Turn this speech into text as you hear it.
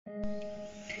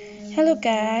Hello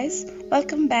guys,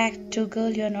 welcome back to Girl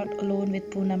You're Not Alone with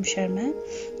Poonam Sharma,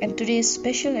 and today's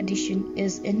special edition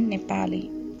is in Nepali.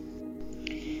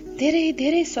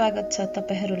 धेरै स्वागत छ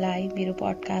तपाईहरुलाई मेरो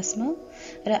पडकास्टमा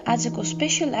र आजको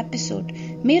स्पेशल एपिसोड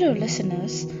मेरो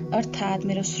लिसनर्स अर्थात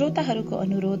मेरो श्रोताहरुको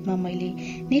अनुरोधमा मैले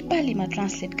नेपालीमा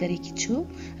ट्रान्सलेट गरेकी छु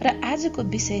र आजको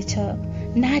विषय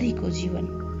छ नारीको जीवन।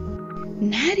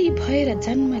 नारी भएर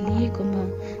जन्म लिएकोमा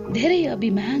धेरै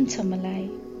अभिमान छ मलाई।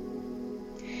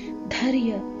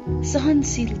 धैर्य,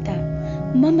 सहनशीलता,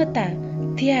 ममता,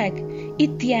 त्याग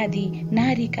इत्यादि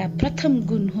नारीका प्रथम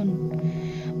गुण हुन्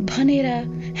भनेर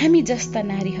हामी जस्ता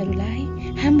नारीहरूलाई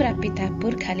हाम्रा पिता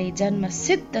पुर्खाले जन्म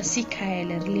सिद्ध सिकाएर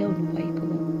ल्याउनु भएको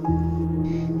हो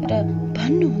र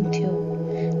भन्नुहुन्थ्यो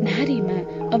नारीमा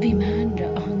अभिमान र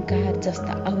अहंकार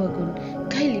जस्ता अवगुण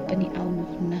कहिले पनि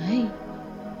आउनुहुन्न है।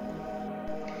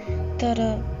 तर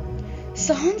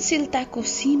सहनशीलताको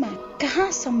सीमा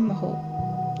कहाँसम्म हो,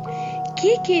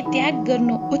 के त्याग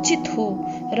गर्नु उचित हो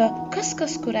र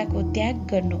कस कुराको त्याग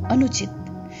गर्नु अनुचित,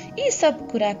 यी सब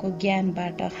कुराको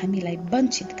ज्ञानबाट हामीलाई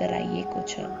वञ्चित गराइएको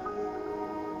छ।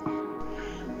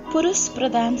 पुरुष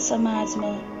प्रधान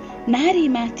समाजमा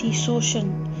नारीमाथि शोषण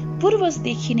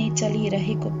पूर्वजदेखि नै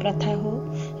चलिरहेको प्रथा हो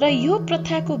र यो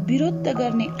प्रथाको विरोध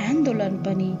गर्ने आन्दोलन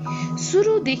पनि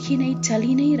सुरुदेखि नै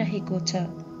चलि नै रहेको छ।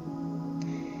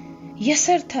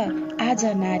 यसर्थ आज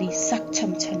नारी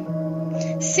सक्षम छन्,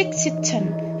 शिक्षित छन्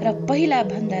र पहिला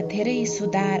भन्दा धेरै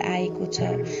सुधार आएको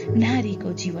छ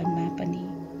नारीको जीवनमा पनि।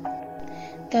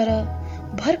 तर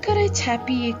भर्खरै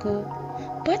छापिएको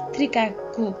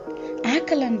पत्रिकाको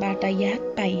आकलनबाट याद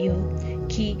पाइयो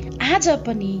कि आज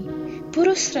पनि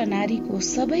पुरुष र नारीको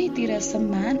सबैतिर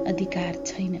समान अधिकार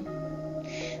छैन।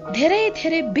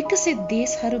 धेरै विकसित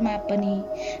देशहरूमा पनि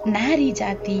नारी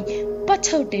जाति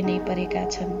पछौटे नै परेका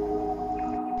छन्।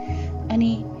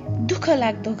 अनि दुःख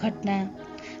लाग्दो घटना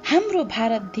हाम्रो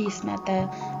भारत देशमा त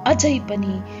अझै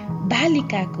पनि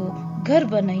बालिकाको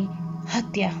गर्भ नै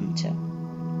हत्या हुन्छ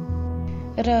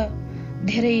र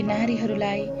धेरै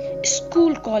नारीहरूलाई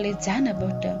स्कुल कलेज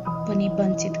जानबाट पनि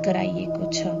वञ्चित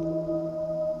गराइएको छ।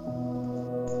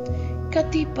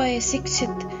 कतिपय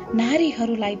शिक्षित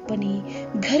नारीहरूलाई पनि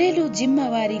घरेलु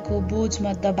जिम्मेवारीको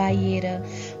बोझमा दबाइएर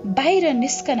बाहिर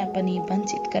निस्कन पनि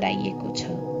वञ्चित गराइएको छ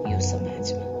यो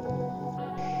समाजमा।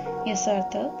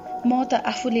 यसर्थ म त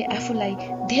आफूलाई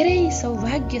धेरै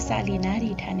सौभाग्यशाली नारी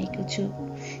ठानेको छु,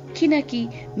 किनकि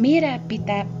मेरा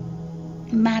पिता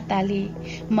माताले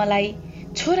मलाई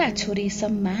छोराछोरी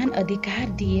सम्मान अधिकार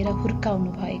दिएर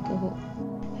हुर्काउनु भएको हो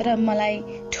र मलाई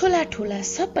ठूला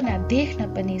सपना देख्न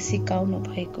पनि सिकाउनु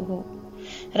भएको हो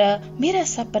र मेरा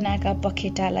सपनाका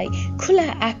पखेटालाई खुला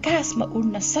आकाशमा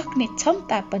उड्न सक्ने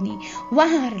क्षमता पनि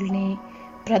उहाँहरूले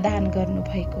प्रदान गर्नु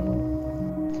भएको हो।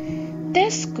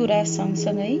 त्यस कुरा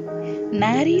सँगसँगै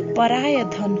नारी पराय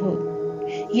धन हो,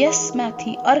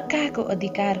 यसमाथि अर्काको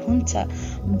अधिकार हुन्छ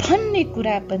भन्ने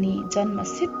कुरा पनि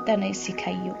जन्मसिद्ध नै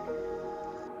सिकाइयो।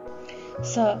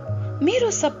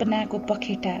 मेरो सपनाको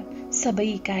पखेटा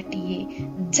सबै काटिए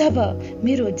जब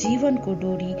मेरो जीवनको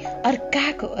डोरी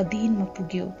अर्काको अधीनमा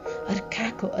पुग्यो,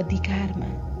 अर्काको अधिकारमा।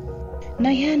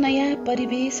 नयाँ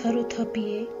परिवेशहरू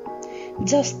थपिए,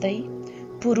 जस्तै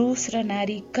पुरुष र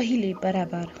नारी कहिले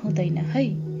बराबर हुँदैन है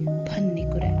भन्ने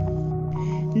कुरा।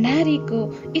 नारीको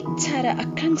इच्छा र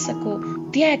आकांक्षाको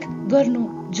त्याग गर्नु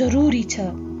जरुरी छ।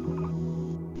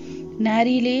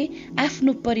 नारीले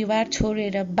आफ्नो परिवार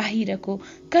छोडेर बाहिरको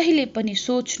कहिले पनि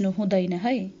सोच्नु हुँदैन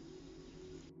है।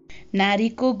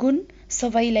 नारीको गुण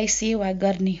सबैलाई सेवा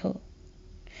गर्ने हो।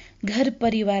 घर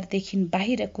परिवारदेखि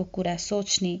बाहिरको कुरा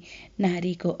सोच्ने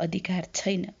नारीको अधिकार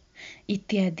छैन,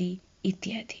 इत्यादि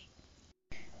इत्यादि।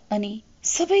 अनि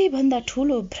सबैभन्दा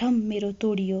ठूलो भ्रम मेरो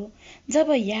तोडियो जब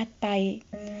याद पाए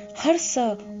हर्ष,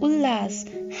 उल्लास,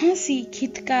 हाँसी,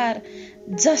 खित्कार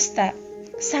जस्ता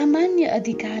सामान्य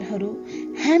अधिकारहरू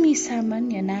हामी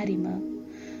सामान्य नारीमा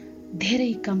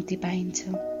धेरै कम्ती पाइन्छ।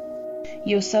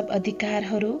 यो सब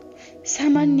अधिकारहरू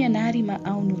सामान्य नारीमा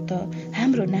आउनु त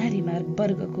हाम्रो नारीमा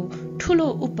वर्गको ठूलो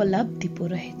उपलब्धि पो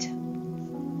रहेछ।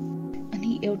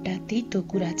 अनि एउटा तितो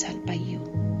कुरा चाल पाइयो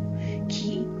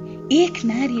कि एक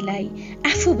नारीलाई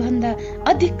आफूभन्दा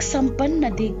अधिक सम्पन्न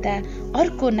देख्दा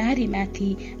अर्को नारीमाथि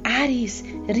आरिस,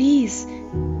 रिस,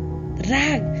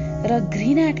 राग र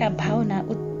घृणाका भावना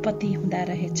उत्पत्ति हुँदा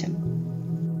रहेछन्।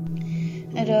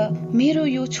 र मेरो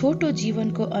यो छोटो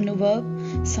जीवनको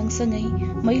अनुभव सँगसँगै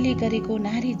मैले गरेको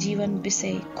नारी जीवन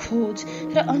विषय खोज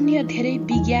र अन्य धेरै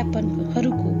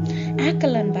विज्ञापनहरूको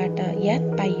आकलनबाट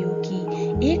याद पाइयो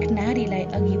कि एक नारीलाई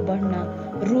अघि बढ्न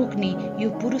रोक्ने यो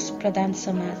पुरुष प्रधान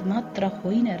समाज मात्र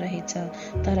होइन रहेछ,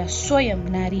 तर स्वयं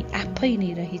नारी आफै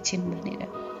नै रहेछिन् भनेर।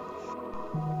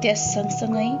 त्यस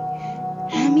सँगसँगै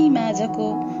हामी माझको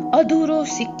अधुरो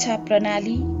शिक्षा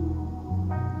प्रणाली,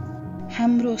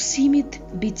 हाम्रो सीमित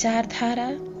विचारधारा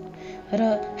र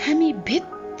हामी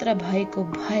भित्र भएको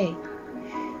भय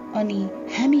अनि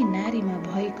हामी नारीमा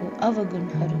भएको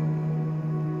अवगुणहरू।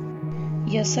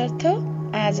 यसर्थ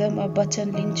आज म वचन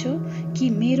लिन्छु कि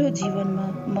मेरो जीवनमा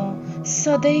म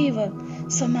सदैव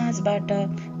समाजबाट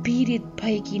पीडित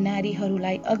भएकी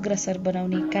नारीहरूलाई अग्रसर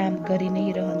बनाउने काम गरि नै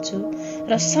रहन्छु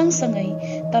र सँगसँगै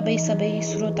तपाईँ सबै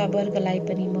श्रोतावर्गलाई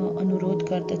पनि म अनुरोध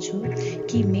गर्दछु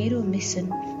कि मेरो mission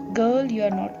girl you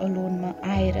are not अलोनमा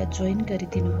आएर जोइन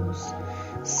गरिदिनुहोस्।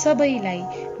 सबैलाई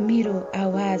मेरो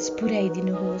आवाज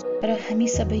पुर्याइदिनुहोस् र हामी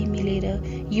सबै मिलेर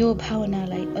यो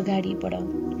भावनालाई अगाडि बढाउँ।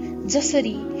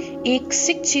 जसरी एक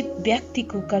शिक्षित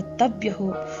व्यक्तिको कर्तव्य हो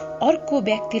अर्को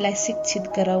व्यक्तिलाई शिक्षित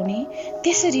गराउने,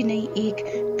 त्यसरी नै एक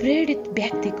प्रेरित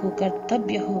व्यक्तिको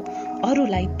कर्तव्य हो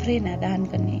अरूलाई प्रेरणा दान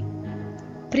गर्ने,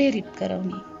 प्रेरित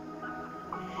गराउने।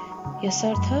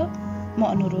 यसर्थ म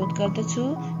अनुरोध गर्दछु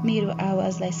मेरो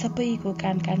आवाजलाई सबैको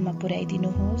कान कानमा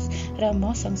पुर्याइदिनुहोस् र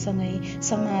म सँगसँगै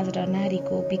समाज र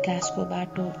नारीको विकासको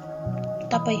बाटो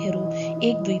तपाईहरू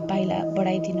 1-2 पाइला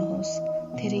बढाइदिनुहोस्।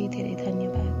 धेरै धेरै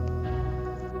धन्यवाद।